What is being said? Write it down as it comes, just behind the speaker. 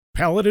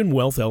Paladin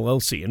Wealth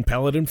LLC and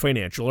Paladin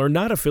Financial are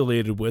not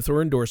affiliated with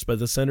or endorsed by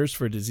the Centers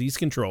for Disease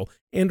Control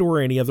and or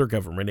any other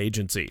government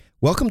agency.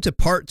 Welcome to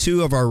part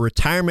 2 of our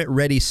Retirement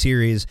Ready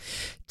series.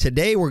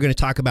 Today we're going to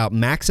talk about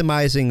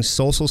maximizing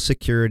Social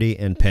Security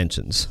and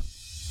pensions.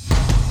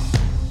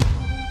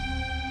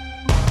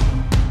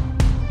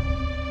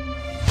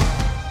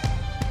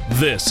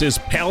 This is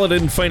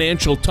Paladin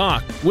Financial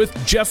Talk with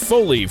Jeff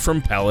Foley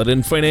from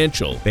Paladin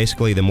Financial.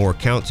 Basically, the more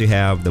accounts you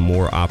have, the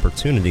more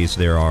opportunities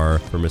there are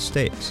for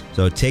mistakes.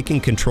 So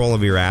taking control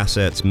of your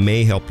assets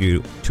may help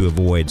you to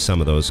avoid some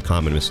of those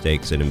common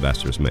mistakes that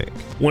investors make.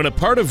 When a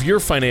part of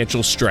your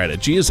financial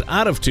strategy is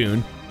out of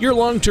tune, your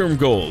long-term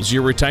goals,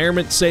 your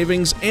retirement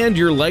savings, and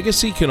your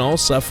legacy can all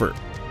suffer.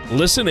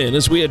 Listen in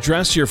as we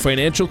address your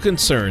financial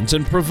concerns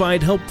and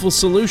provide helpful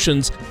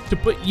solutions to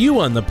put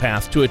you on the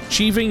path to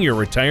achieving your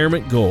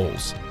retirement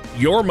goals.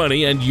 Your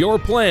money and your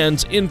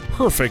plans in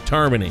perfect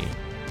harmony.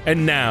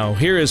 And now,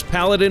 here is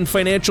Paladin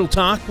Financial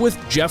Talk with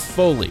Jeff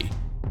Foley.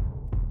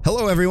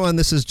 Hello, everyone.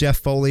 This is Jeff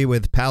Foley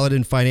with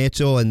Paladin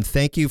Financial, and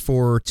thank you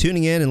for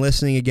tuning in and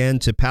listening again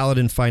to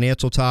Paladin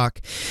Financial Talk.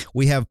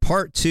 We have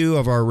part 2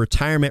 of our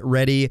Retirement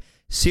Ready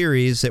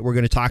series that we're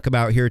going to talk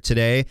about here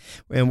today,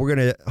 and we're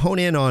going to hone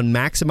in on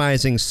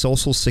maximizing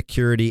Social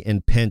Security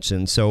and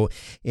pensions. So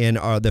in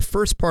the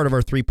first part of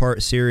our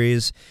 3-part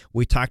series,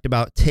 we talked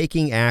about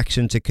taking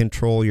action to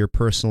control your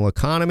personal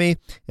economy,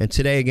 and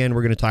today again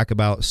we're going to talk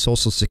about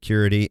Social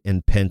Security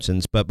and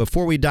pensions. But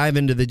before we dive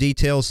into the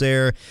details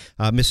there,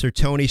 Mr.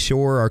 Tony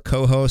Shore, our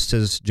co-host,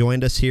 has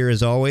joined us here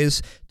as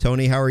always.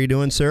 Tony, how are you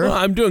doing, sir? Well,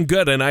 I'm doing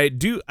good, and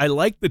I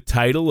like the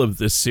title of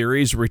this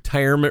series,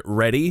 Retirement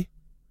Ready.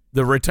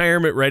 The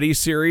Retirement Ready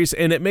series,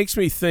 and it makes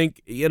me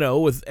think,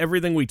 with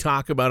everything we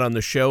talk about on the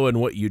show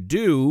and what you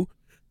do,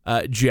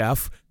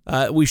 Jeff,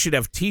 we should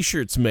have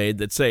T-shirts made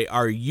that say,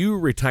 "Are you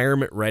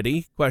retirement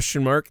ready?" ?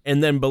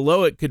 And then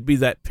below it could be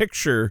that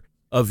picture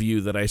of you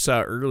that I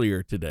saw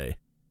earlier today.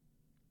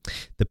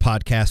 The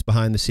podcast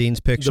behind the scenes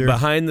picture. The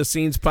behind the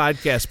scenes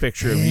podcast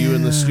picture of you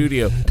in the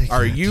studio.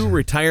 Are you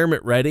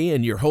retirement ready?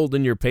 And you're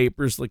holding your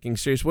papers, looking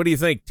serious. What do you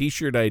think?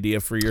 T-shirt idea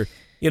for your...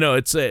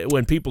 it's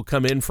when people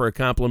come in for a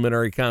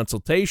complimentary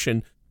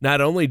consultation,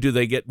 not only do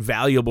they get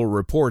valuable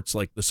reports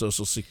like the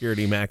Social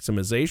Security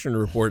Maximization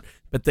Report,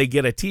 but they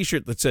get a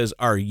T-shirt that says,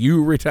 "Are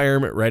you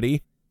retirement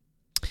ready?"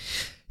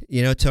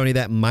 Tony,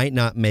 that might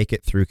not make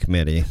it through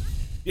committee.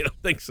 You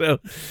don't think so?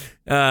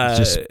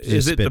 Just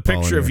is it the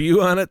picture of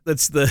you on it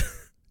that's the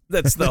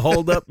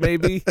holdup,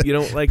 maybe? You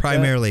don't like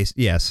Primarily, that?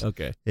 Yes.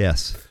 Okay.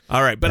 Yes.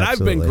 All right, but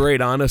Absolutely. I've been great,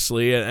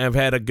 honestly, and I've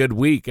had a good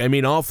week. I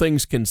mean, all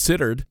things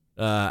considered,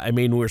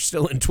 we're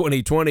still in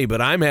 2020,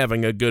 but I'm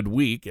having a good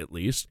week, at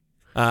least.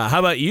 How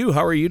about you?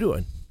 How are you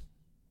doing?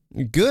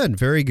 Good,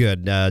 very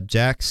good.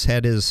 Jack's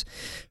had his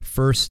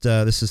first,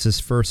 this is his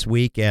first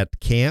week at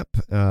camp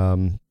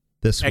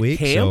this at week.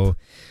 Camp? So,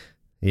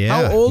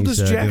 yeah. How old is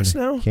Jax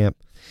now? Camp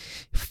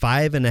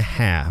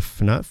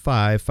 5.5, not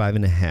 5,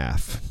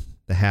 5.5.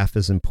 The half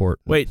is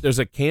important. Wait, there's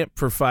a camp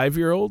for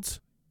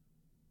 5-year-olds?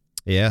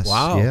 Yes.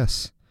 Wow.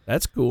 Yes.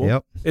 That's cool.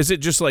 Yep. Is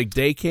it just like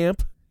day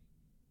camp?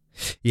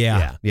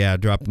 Yeah.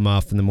 Drop him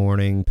off in the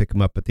morning, pick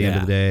him up at the end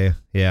of the day.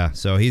 Yeah.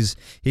 So he's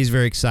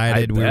very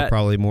excited. We were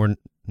probably more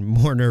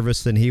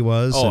nervous than he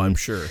was. Oh, I'm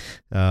sure.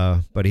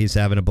 But he's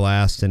having a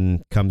blast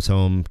and comes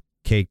home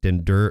caked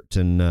in dirt,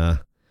 and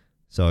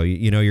so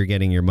you're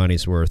getting your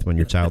money's worth when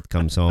your child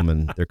comes home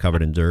and they're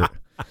covered in dirt.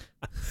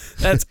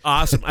 That's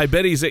awesome. I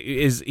bet he's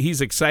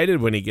excited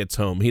when he gets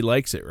home. He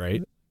likes it,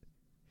 right?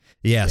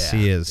 Yes,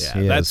 he is.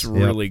 Yeah, that's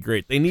really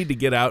great. They need to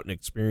get out and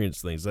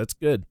experience things. That's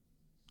good.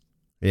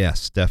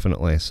 Yes,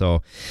 definitely.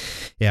 So,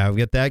 yeah, we've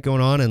got that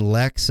going on, and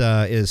Lex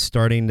is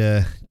starting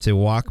to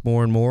walk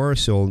more and more.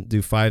 She'll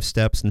do 5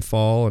 steps in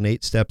fall and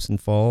 8 steps in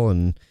fall,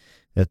 and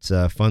it's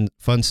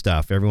fun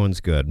stuff.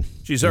 Everyone's good.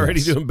 She's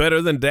already doing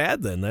better than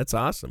Dad then. That's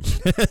awesome.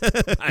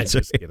 I'm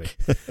just kidding.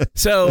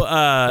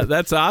 So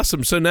that's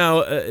awesome. So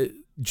now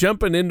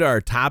jumping into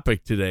our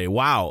topic today,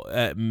 wow,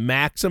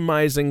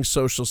 maximizing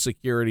Social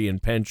Security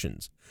and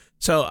pensions.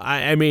 So,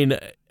 I mean,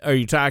 are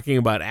you talking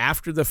about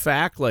after the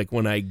fact, like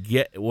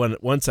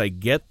once I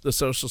get the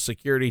Social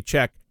Security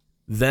check,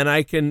 then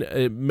I can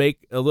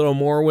make a little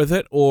more with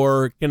it,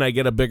 or can I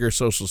get a bigger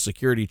Social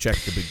Security check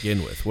to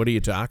begin with? What are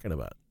you talking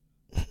about?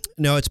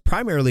 No, it's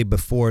primarily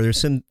before.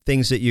 There's some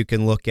things that you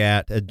can look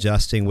at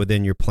adjusting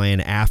within your plan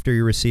after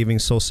you're receiving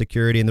Social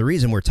Security. And the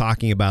reason we're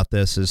talking about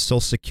this is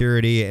Social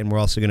Security, and we're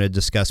also going to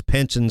discuss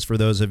pensions for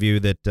those of you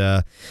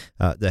that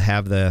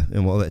have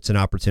it's an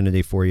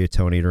opportunity for you,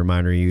 Tony, to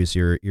remind you to use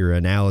your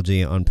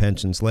analogy on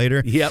pensions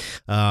later. Yep.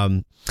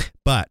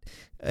 But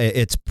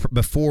it's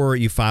before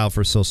you file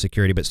for Social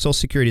Security, but Social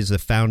Security is the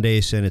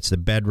foundation. It's the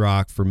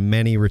bedrock for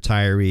many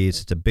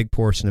retirees. It's a big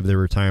portion of their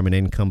retirement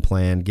income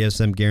plan, gives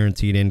them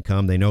guaranteed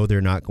income. They know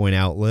they're not going to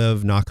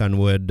outlive, knock on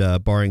wood,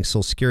 barring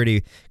Social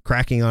Security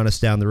cracking on us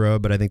down the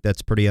road, but I think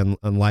that's pretty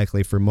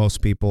unlikely for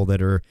most people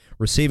that are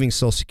receiving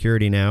Social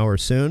Security now or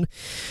soon.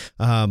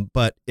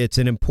 But it's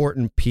an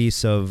important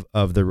piece of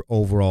the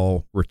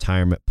overall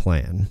retirement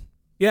plan.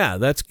 Yeah,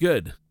 that's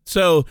good.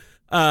 So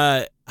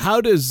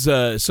how does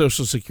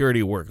Social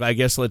Security work? I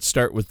guess let's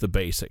start with the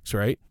basics,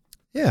 right?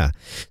 Yeah.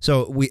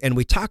 So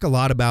we talk a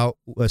lot about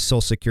Social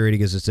Security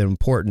because it's an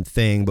important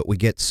thing, but we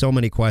get so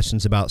many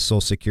questions about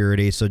Social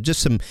Security. So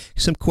just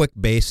some quick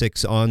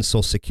basics on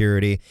Social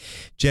Security.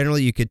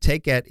 Generally, you could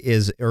take it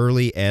as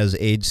early as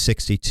age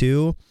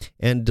 62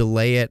 and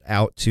delay it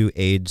out to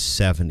age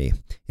 70.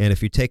 And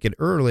if you take it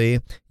early,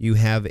 you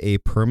have a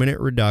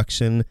permanent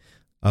reduction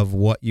of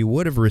what you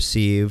would have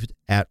received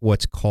at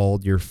what's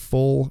called your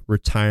full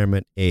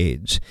retirement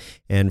age.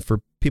 And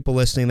for people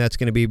listening, that's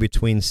going to be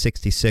between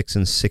 66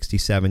 and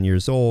 67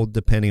 years old,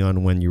 depending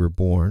on when you were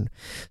born.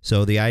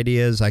 So the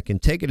idea is I can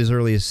take it as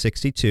early as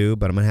 62,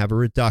 but I'm going to have a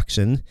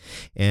reduction.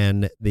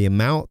 And the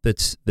amount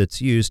that's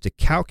used to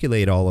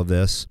calculate all of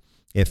this,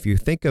 if you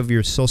think of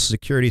your Social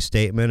Security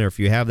statement, or if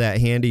you have that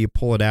handy, you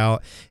pull it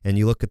out and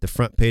you look at the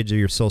front page of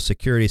your Social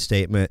Security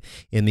statement,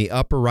 in the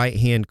upper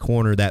right-hand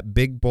corner, that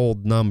big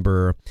bold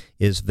number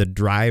is the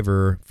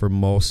driver for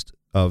most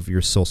of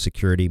your Social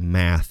Security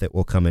math that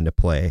will come into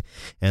play.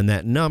 And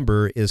that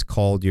number is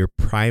called your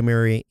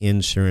primary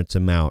insurance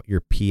amount,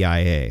 your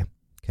PIA.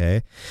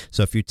 Okay,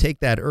 so if you take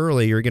that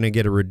early, you're going to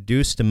get a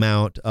reduced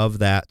amount of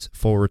that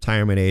full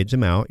retirement age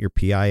amount, your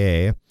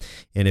PIA.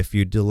 And if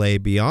you delay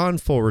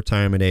beyond full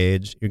retirement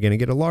age, you're going to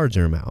get a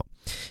larger amount.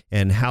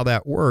 And how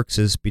that works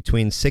is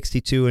between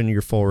 62 and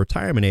your full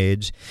retirement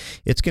age,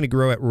 it's going to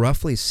grow at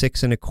roughly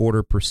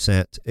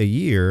 6.25% a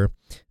year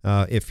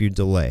if you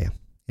delay.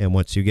 And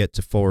once you get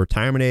to full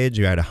retirement age,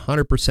 you're at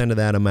 100% of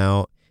that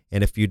amount.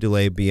 And if you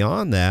delay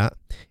beyond that,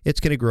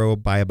 it's going to grow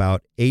by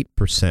about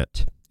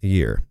 8% a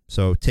year.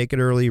 So take it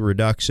early,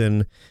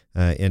 reduction,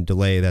 and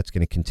delay, that's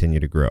going to continue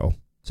to grow.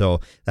 So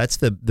that's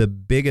the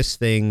biggest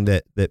thing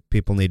that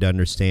people need to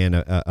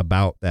understand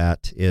about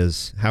that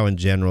is how in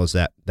general is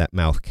that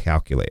math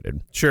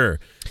calculated. Sure.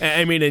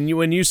 I mean, and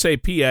when you say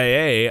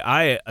PIA,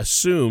 I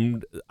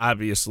assumed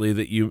obviously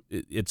that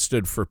it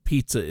stood for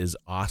pizza is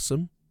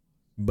awesome,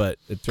 but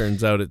it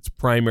turns out it's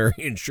primary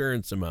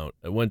insurance amount.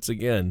 Once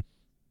again,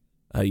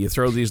 you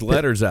throw these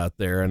letters out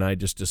there and I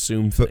just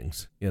assume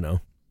things,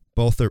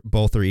 Both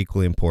are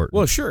equally important.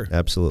 Well, sure.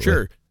 Absolutely.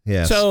 Sure.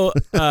 Yes. So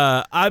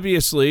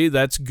obviously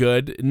that's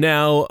good.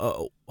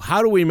 Now,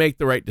 how do we make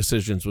the right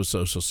decisions with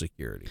Social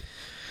Security?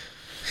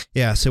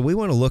 Yeah, so we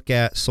want to look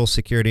at Social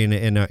Security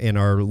in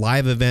our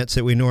live events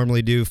that we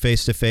normally do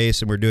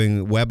face-to-face, and we're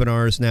doing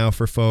webinars now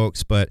for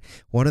folks. But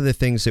one of the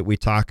things that we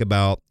talk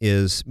about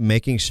is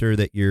making sure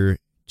that you're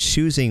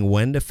choosing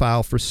when to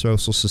file for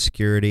Social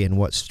Security and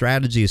what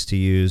strategies to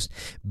use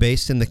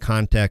based in the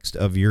context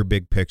of your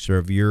big picture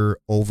of your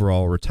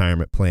overall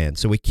retirement plan.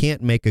 So we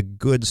can't make a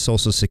good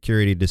Social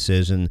Security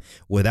decision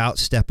without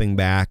stepping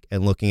back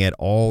and looking at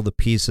all the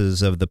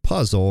pieces of the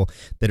puzzle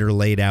that are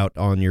laid out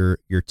on your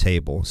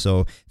table.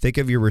 So think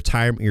of your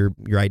retirement,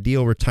 your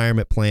ideal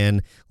retirement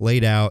plan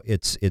laid out.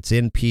 It's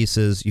in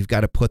pieces. You've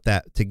got to put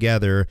that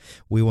together.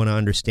 We want to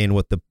understand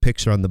what the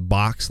picture on the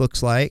box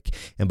looks like.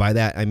 And by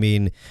that, I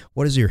mean,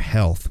 what is your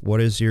health?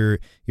 What is your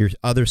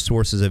other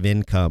sources of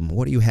income?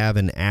 What do you have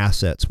in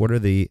assets? What are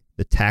the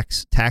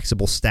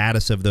taxable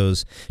status of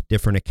those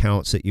different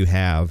accounts that you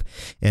have?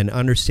 And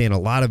understand a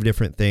lot of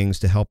different things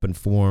to help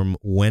inform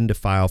when to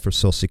file for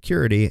Social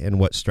Security and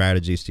what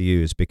strategies to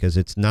use, because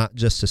it's not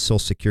just a Social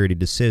Security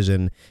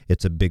decision,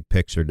 it's a big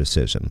picture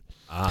decision.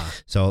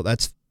 So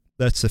that's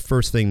the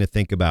first thing to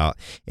think about.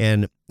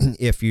 And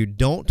if you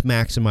don't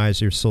maximize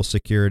your Social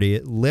Security,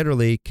 it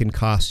literally can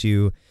cost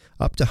you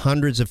up to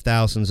hundreds of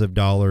thousands of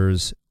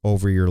dollars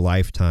over your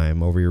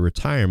lifetime, over your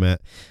retirement,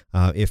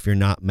 if you're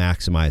not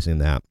maximizing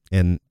that.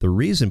 And the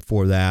reason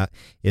for that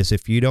is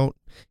if you don't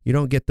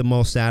get the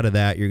most out of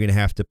that, you're going to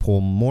have to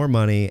pull more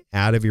money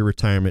out of your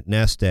retirement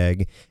nest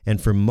egg. And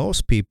for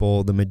most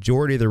people, the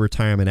majority of the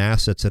retirement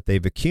assets that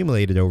they've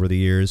accumulated over the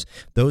years,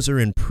 those are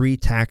in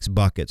pre-tax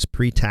buckets,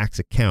 pre-tax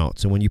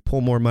accounts. And when you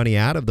pull more money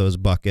out of those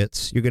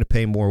buckets, you're going to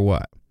pay more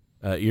what?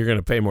 You're going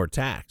to pay more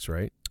tax,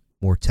 right?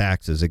 More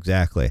taxes,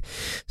 exactly.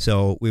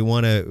 So we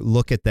want to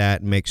look at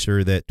that and make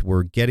sure that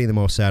we're getting the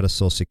most out of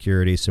Social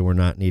Security so we're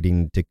not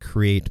needing to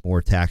create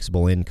more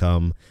taxable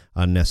income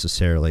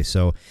unnecessarily.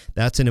 So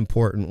that's an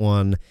important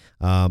one,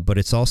 but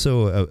it's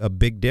also a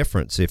big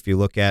difference. If you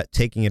look at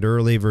taking it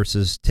early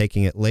versus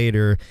taking it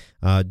later,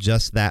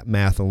 just that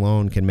math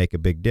alone can make a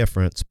big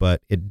difference,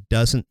 but it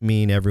doesn't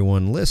mean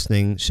everyone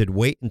listening should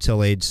wait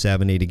until age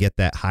 70 to get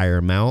that higher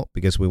amount,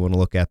 because we want to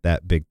look at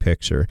that big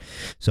picture.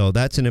 So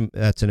that's an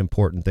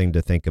important thing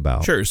to think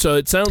about. Sure. So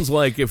it sounds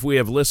like if we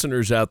have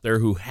listeners out there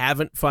who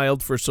haven't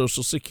filed for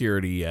Social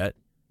Security yet,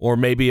 or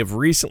maybe have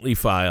recently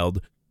filed,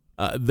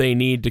 they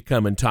need to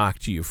come and talk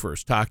to you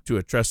first. Talk to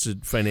a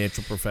trusted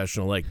financial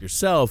professional like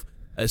yourself,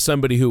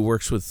 somebody who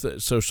works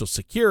with Social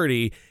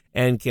Security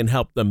and can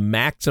help them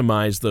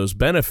maximize those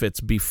benefits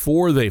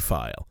before they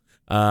file.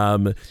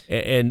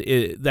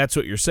 That's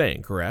what you're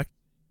saying, correct?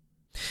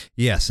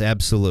 Yes,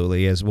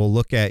 absolutely. As we'll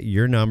look at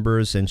your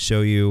numbers and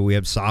show you, we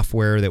have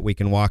software that we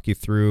can walk you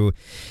through.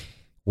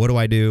 What do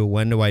I do?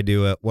 When do I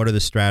do it? What are the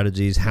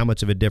strategies? How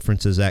much of a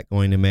difference is that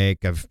going to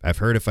make? I've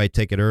heard if I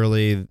take it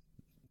early,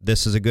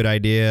 this is a good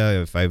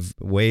idea. If I've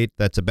wait,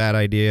 that's a bad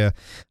idea.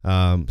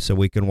 So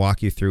we can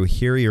walk you through,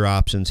 here are your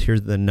options.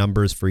 Here's the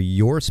numbers for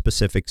your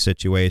specific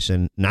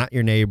situation, not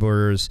your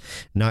neighbors,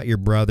 not your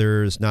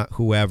brothers, not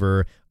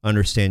whoever.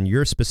 Understand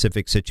your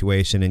specific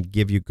situation and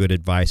give you good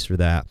advice for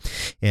that.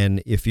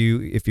 And if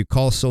you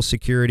call Social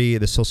Security,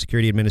 the Social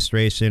Security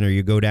Administration, or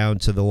you go down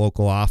to the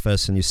local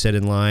office and you sit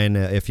in line,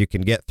 if you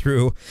can get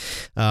through,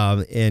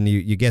 and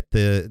you get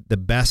the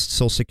best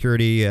Social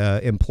Security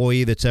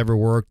employee that's ever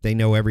worked. They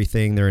know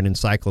everything. They're an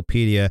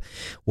encyclopedia.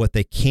 What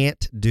they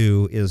can't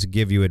do is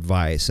give you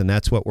advice, and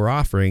that's what we're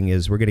offering.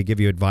 Is we're going to give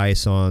you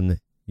advice on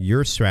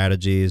your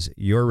strategies,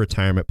 your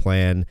retirement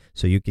plan,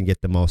 so you can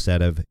get the most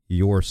out of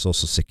your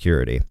Social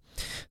Security.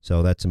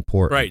 So that's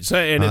important. Right. So,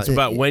 and it's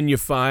about when you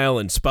file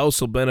and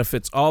spousal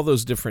benefits, all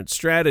those different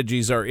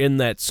strategies are in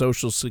that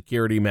Social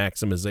Security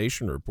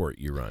maximization report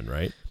you run,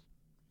 right?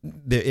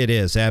 It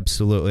is,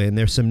 absolutely. And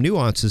there's some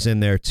nuances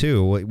in there,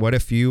 too. What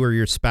if you or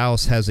your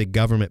spouse has a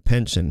government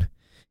pension?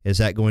 Is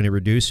that going to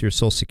reduce your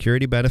Social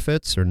Security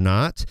benefits or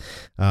not?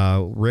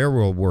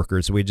 Railroad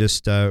workers, we're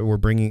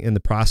in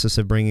the process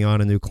of bringing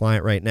on a new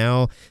client right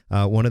now.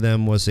 One of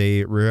them was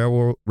a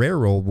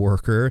railroad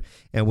worker,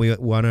 and we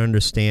want to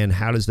understand,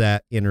 how does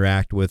that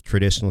interact with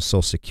traditional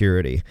Social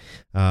Security?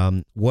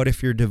 What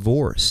if you're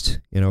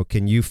divorced?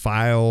 Can you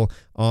file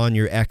on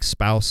your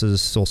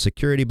ex-spouse's Social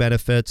Security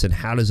benefits, and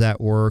how does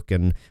that work,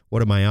 and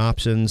what are my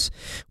options?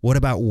 What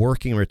about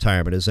working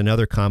retirement is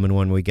another common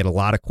one we get a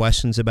lot of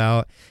questions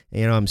about.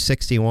 I'm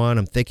 61,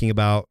 I'm thinking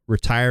about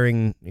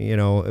retiring,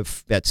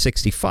 at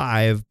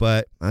 65,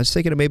 but I was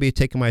thinking of maybe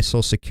taking my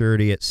Social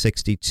Security at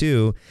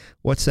 62.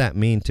 What's that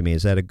mean to me?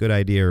 Is that a good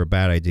idea or a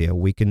bad idea?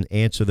 We can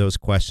answer those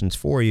questions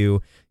for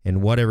you,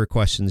 and whatever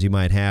questions you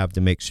might have,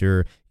 to make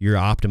sure you're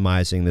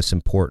optimizing this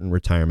important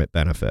retirement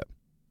benefit.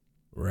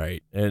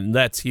 Right. And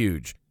that's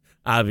huge,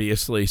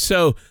 obviously.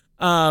 So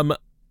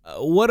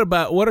what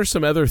are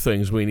some other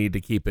things we need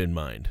to keep in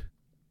mind?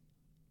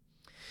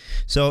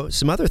 So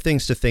some other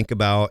things to think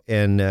about,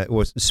 and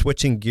was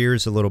switching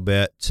gears a little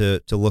bit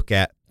to look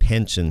at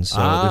pensions. So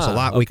there's a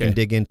lot we can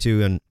dig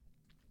into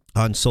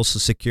on Social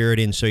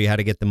Security and show you how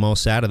to get the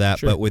most out of that.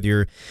 Sure. But with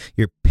your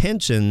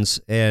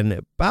pensions,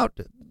 and about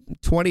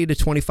 20 to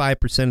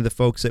 25% of the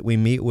folks that we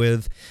meet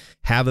with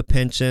have a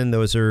pension.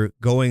 Those are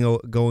going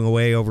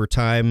away over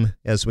time,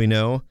 as we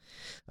know.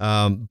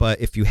 But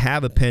if you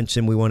have a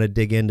pension, we want to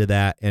dig into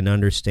that and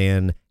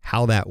understand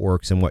how that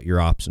works and what your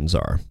options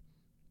are.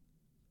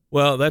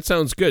 Well, that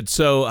sounds good.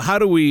 So how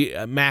do we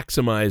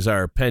maximize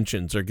our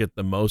pensions or get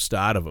the most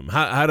out of them?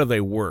 How do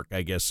they work?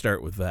 I guess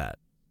start with that.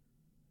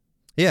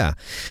 Yeah.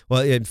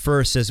 Well, at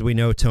first, as we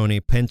know, Tony,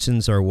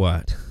 pensions are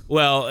what?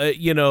 Well, I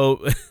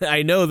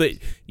know that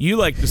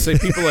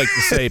people like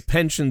to say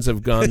pensions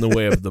have gone the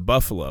way of the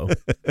buffalo,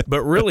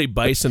 but really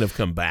bison have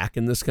come back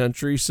in this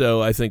country.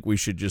 So I think we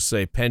should just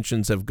say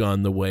pensions have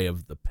gone the way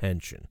of the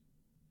pension,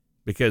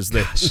 because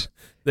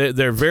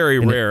they're very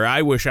rare.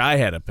 I wish I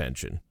had a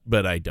pension,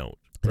 but I don't.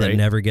 Right? That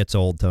never gets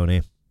old,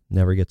 Tony.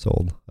 Never gets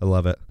old. I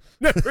love it.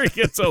 Never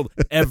gets old.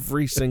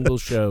 Every single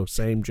show,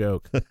 same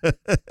joke.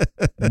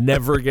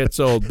 Never gets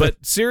old.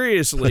 But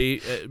seriously,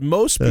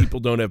 most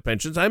people don't have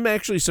pensions. I'm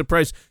actually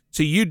surprised.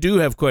 So you do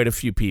have quite a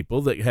few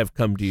people that have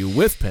come to you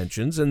with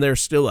pensions, and they're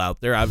still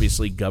out there,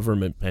 obviously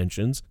government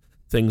pensions,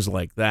 things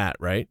like that,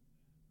 right?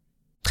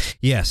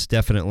 Yes,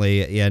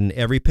 definitely. And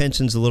every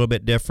pension's a little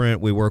bit different.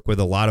 We work with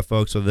a lot of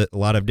folks with a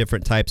lot of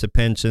different types of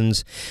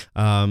pensions.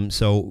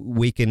 So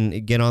we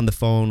can get on the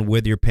phone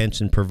with your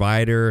pension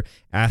provider,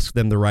 ask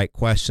them the right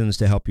questions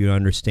to help you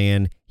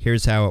understand,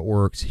 here's how it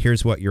works,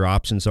 here's what your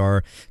options are.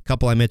 A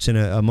couple I mentioned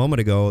a moment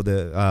ago,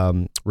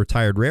 the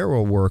retired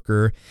railroad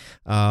worker,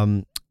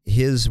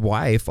 his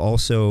wife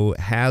also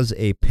has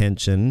a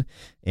pension,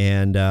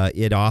 and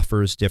it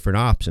offers different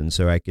options.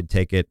 So I could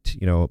take it,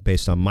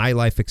 based on my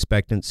life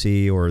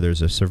expectancy, or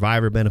there's a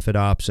survivor benefit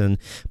option,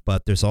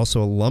 but there's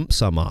also a lump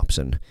sum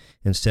option.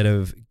 Instead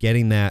of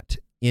getting that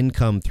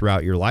income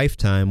throughout your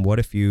lifetime, what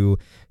if you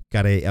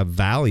got a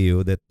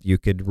value that you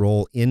could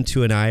roll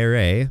into an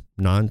IRA,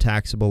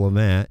 non-taxable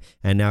event,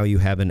 and now you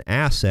have an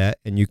asset,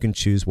 and you can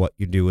choose what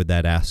you do with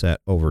that asset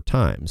over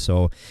time.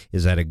 So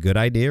is that a good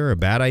idea or a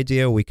bad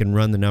idea? We can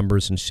run the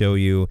numbers and show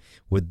you,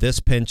 with this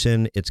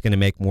pension, it's going to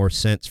make more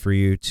sense for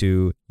you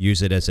to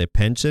use it as a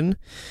pension.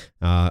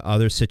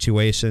 Other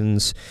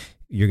situations,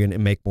 you're going to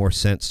make more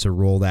sense to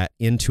roll that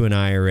into an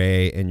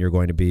IRA, and you're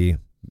going to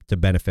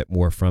benefit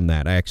more from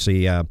that. I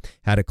actually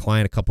had a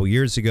client a couple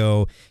years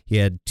ago. He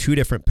had two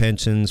different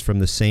pensions from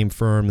the same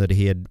firm that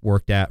he had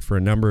worked at for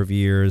a number of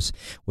years.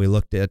 We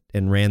looked at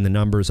and ran the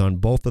numbers on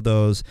both of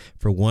those.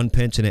 For one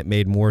pension, it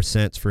made more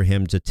sense for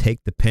him to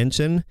take the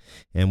pension,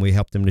 and we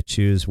helped him to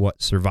choose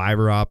what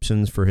survivor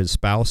options for his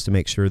spouse to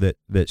make sure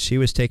that she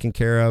was taken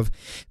care of.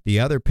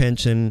 The other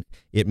pension,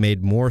 it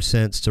made more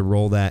sense to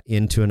roll that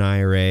into an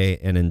IRA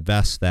and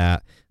invest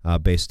that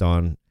based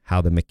on how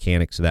the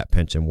mechanics of that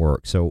pension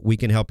work. So we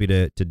can help you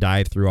to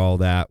dive through all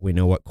that. We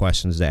know what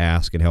questions to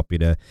ask and help you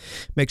to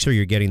make sure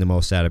you're getting the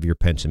most out of your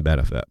pension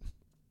benefit.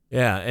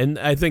 Yeah, and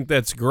I think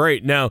that's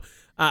great. Now,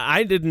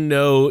 I didn't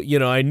know,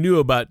 I knew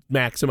about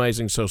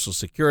maximizing Social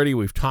Security.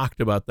 We've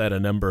talked about that a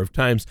number of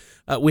times.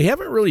 We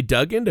haven't really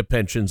dug into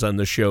pensions on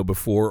the show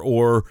before,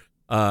 or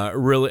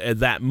really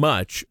that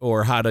much,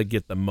 or how to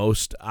get the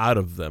most out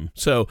of them.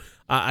 So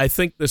I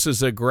think this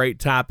is a great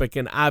topic,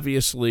 and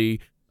obviously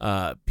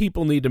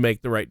people need to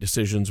make the right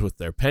decisions with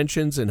their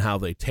pensions and how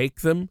they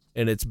take them,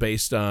 and it's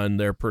based on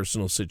their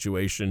personal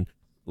situation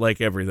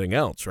like everything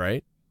else,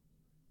 right?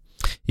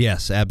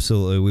 Yes,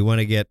 absolutely. We want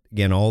to get,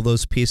 again, all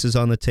those pieces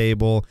on the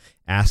table,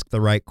 ask the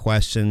right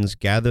questions,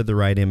 gather the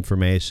right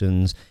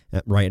information,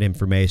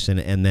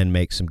 and then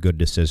make some good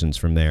decisions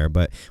from there.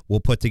 But we'll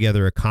put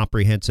together a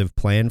comprehensive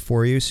plan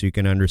for you so you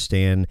can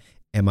understand,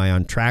 am I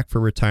on track for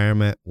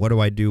retirement? What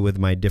do I do with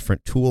my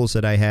different tools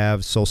that I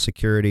have? Social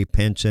Security,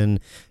 pension,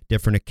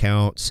 different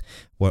accounts.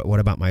 What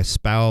about my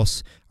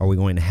spouse? Are we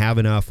going to have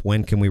enough?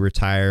 When can we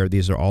retire?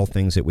 These are all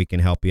things that we can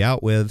help you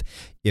out with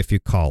if you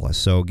call us.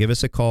 So give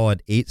us a call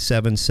at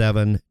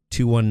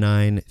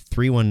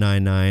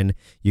 877-219-3199.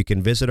 You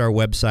can visit our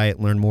website,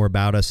 learn more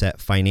about us at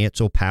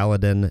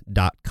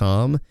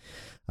financialpaladin.com.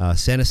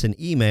 Send us an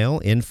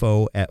email,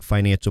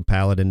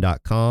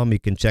 info@financialpaladin.com. You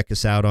can check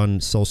us out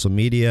on social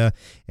media,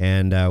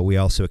 and we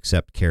also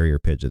accept carrier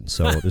pigeons.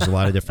 So there's a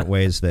lot of different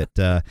ways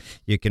that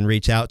you can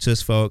reach out to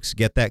us, folks,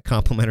 get that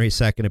complimentary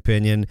second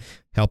opinion,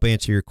 help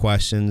answer your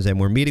questions. And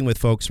we're meeting with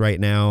folks right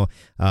now,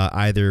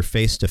 either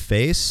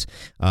face-to-face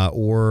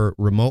or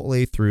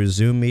remotely through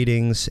Zoom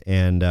meetings,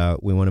 and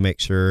we want to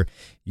make sure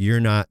you're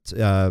not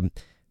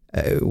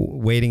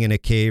waiting in a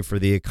cave for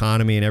the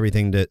economy and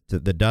everything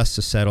the dust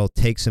to settle.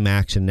 Take some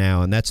action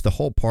now. And that's the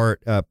whole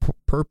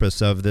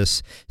purpose of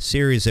this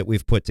series that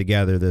we've put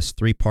together, this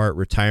 3-part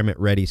Retirement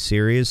Ready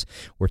series.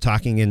 We're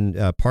talking in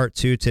part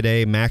 2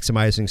 today,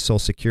 maximizing Social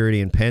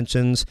Security and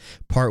pensions.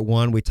 Part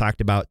 1, we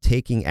talked about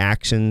taking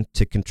action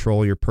to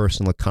control your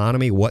personal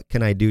economy. What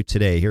can I do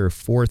today? Here are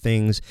 4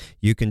 things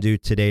you can do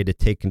today to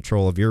take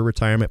control of your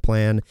retirement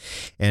plan.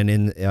 And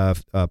in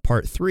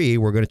part 3,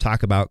 we're going to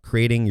talk about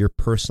creating your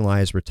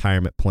personalized retirement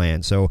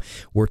plan. So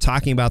we're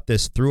talking about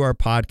this through our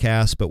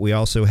podcast, but we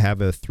also have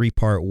a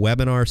 3-part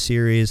webinar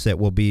series that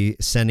will be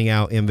sending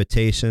out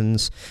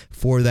invitations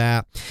for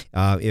that.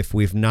 If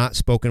we've not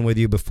spoken with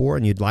you before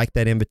and you'd like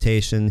that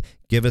invitation,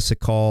 give us a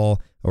call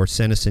or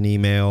send us an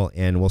email,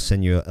 and we'll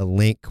send you a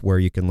link where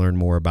you can learn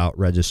more about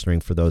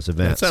registering for those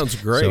events. That sounds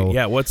great. So,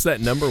 yeah, what's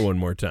that number one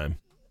more time?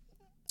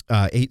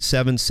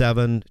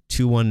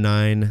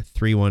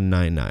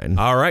 877-219-3199.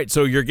 All right,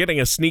 so you're getting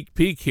a sneak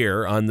peek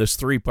here on this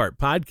 3-part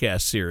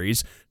podcast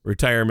series,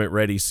 Retirement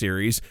Ready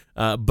series,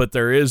 but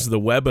there is the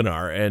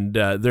webinar, and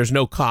there's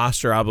no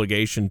cost or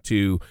obligation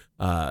to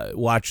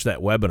watch that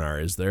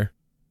webinar, is there?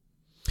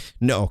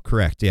 No,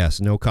 correct. Yes,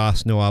 no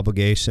cost, no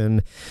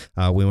obligation.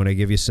 We want to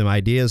give you some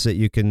ideas that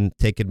you can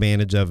take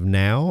advantage of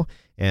now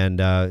and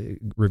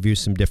review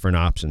some different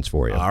options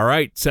for you. All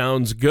right,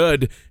 sounds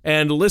good.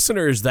 And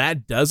listeners,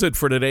 that does it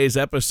for today's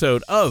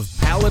episode of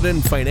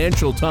Paladin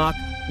Financial Talk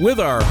with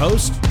our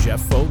host,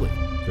 Jeff Foley.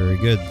 Very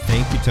good.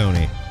 Thank you,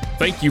 Tony.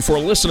 Thank you for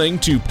listening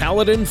to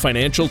Paladin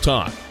Financial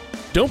Talk.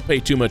 Don't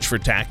pay too much for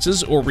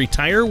taxes or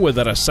retire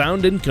without a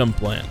sound income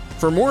plan.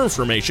 For more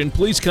information,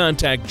 please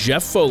contact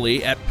Jeff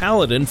Foley at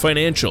Paladin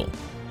Financial.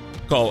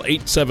 Call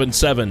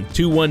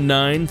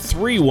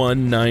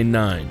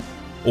 877-219-3199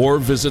 or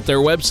visit their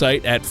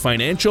website at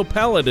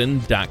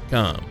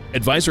financialpaladin.com.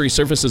 Advisory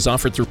services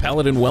offered through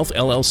Paladin Wealth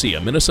LLC, a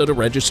Minnesota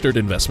registered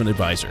investment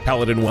advisor.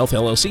 Paladin Wealth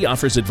LLC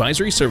offers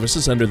advisory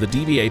services under the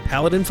DBA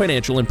Paladin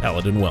Financial and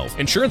Paladin Wealth.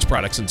 Insurance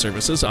products and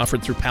services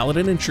offered through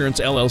Paladin Insurance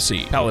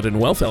LLC. Paladin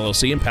Wealth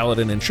LLC and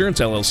Paladin Insurance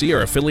LLC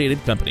are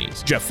affiliated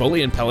companies. Jeff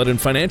Foley and Paladin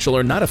Financial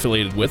are not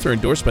affiliated with or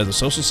endorsed by the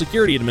Social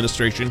Security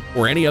Administration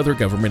or any other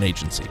government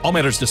agency. All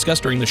matters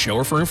discussed during the show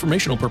are for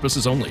informational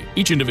purposes only.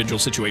 Each individual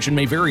situation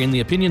may vary, and the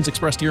opinions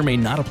expressed here may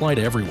not apply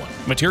to everyone.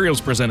 Materials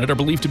presented are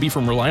believed to be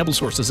from reliable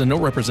sources, and no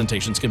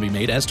representations can be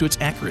made as to its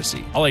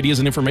accuracy. All ideas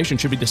and information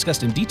should be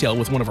discussed in detail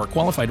with one of our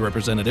qualified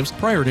representatives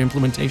prior to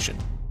implementation.